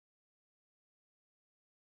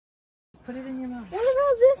Put it in your mouth. What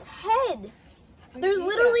about this head? There's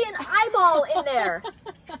literally an eyeball in there.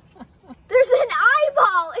 There's an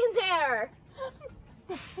eyeball in there.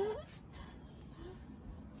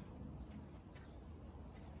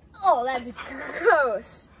 Oh, that's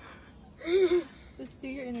gross. Just do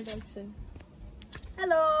your introduction.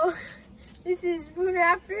 Hello, this is Moon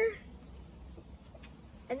Raptor,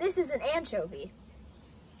 and this is an anchovy.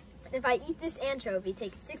 And if I eat this anchovy,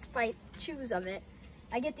 take 6 bite chews of it,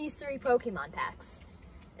 I get these 3 Pokemon packs.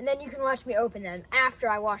 And then you can watch me open them after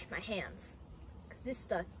I wash my hands. Because this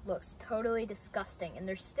stuff looks totally disgusting, and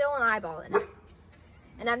there's still an eyeball in it.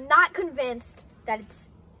 And I'm not convinced that it's,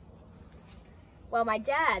 well, my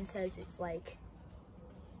dad says it's like,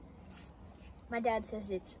 my dad says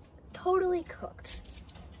it's totally cooked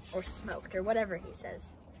or smoked or whatever he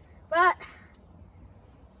says. But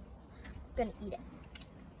I'm gonna eat it.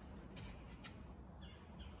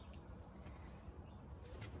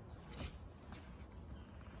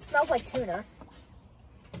 It smells like tuna.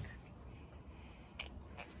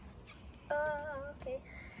 Okay.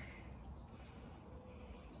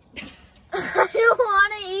 I don't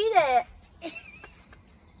want to eat it.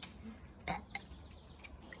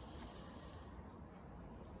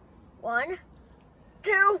 One,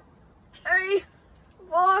 2, 3,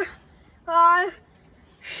 4, 5,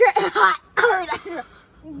 6.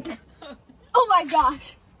 Oh my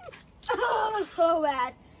gosh. Oh, so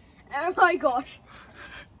bad. Oh my gosh.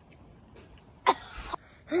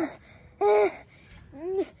 I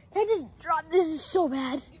just dropped. This is so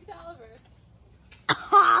bad. Give it to Oliver.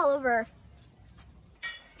 Oliver.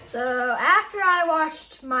 So after I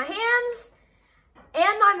washed my hands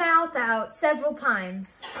and my mouth out several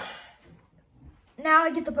times, now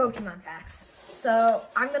I get the Pokemon packs. So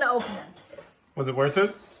I'm gonna open them. Was it worth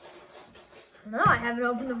it? No, I haven't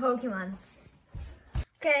opened the Pokemons.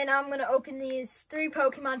 Okay, now I'm gonna open these 3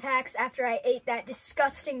 Pokemon packs after I ate that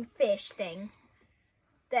disgusting fish thing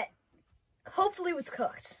that hopefully was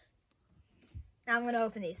cooked. Now I'm gonna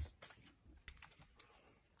open these.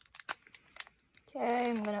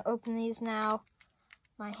 Okay, I'm gonna open these now.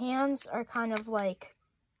 My hands are kind of like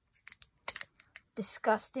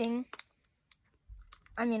disgusting.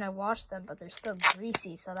 I mean, I washed them, but they're still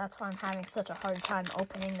greasy, so that's why I'm having such a hard time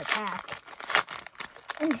opening the pack.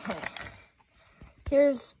 Okay.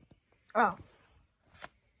 Here's, oh.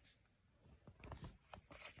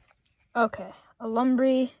 Okay, a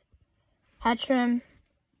Lumbri, Hatchrim,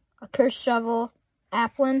 a Curse Shovel,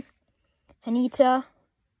 Applin, Hanita,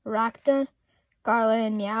 Rakton,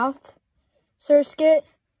 Garland, Meowth, Surskit,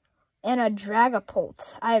 and a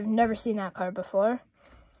Dragapult. I have never seen that card before.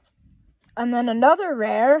 And then another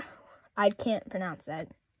rare, I can't pronounce that,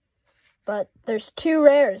 but there's 2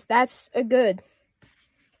 rares. That's a good.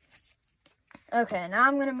 Okay, now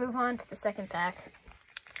I'm gonna move on to the second pack.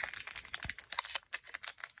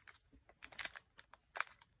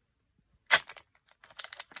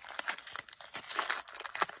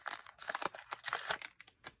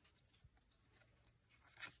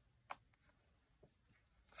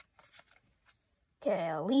 Okay,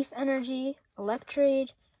 a Leaf Energy,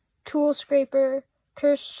 Electrade, Tool Scraper,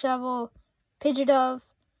 Curse Shovel, Pidgeotto,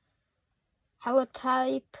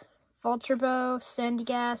 Halotype, Vulturbo,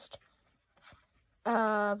 Sandygast,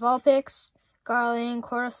 Vulpix, Garland,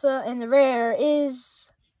 Corsa, and the rare is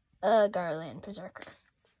Garland Berserker.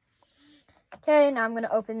 Okay, now I'm going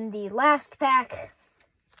to open the last pack.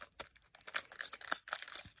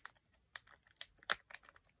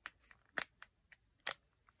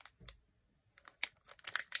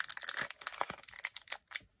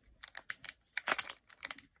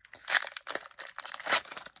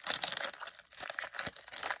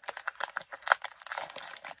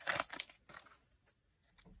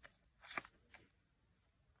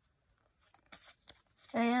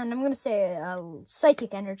 And I'm going to say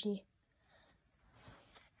Psychic Energy,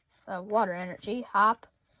 Water Energy, Hop,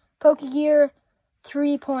 Pokegear,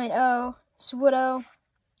 3.0, Swiddow,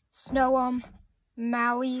 Snowum,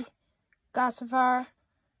 Maui, Gossifar,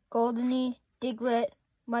 Goldeny, Diglett,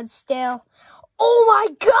 Mudstale. Oh my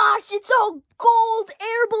gosh, it's a gold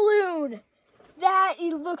air balloon!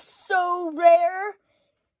 It looks so rare.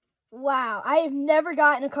 Wow, I have never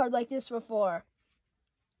gotten a card like this before.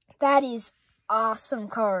 That is awesome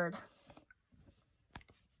card.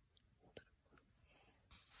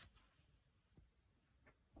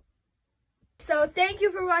 So thank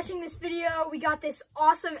you for watching this video. We got this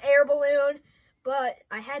awesome air balloon, but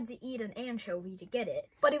I had to eat an anchovy to get it.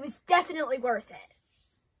 But it was definitely worth it.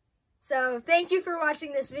 So thank you for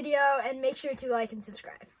watching this video, and make sure to like and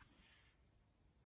subscribe.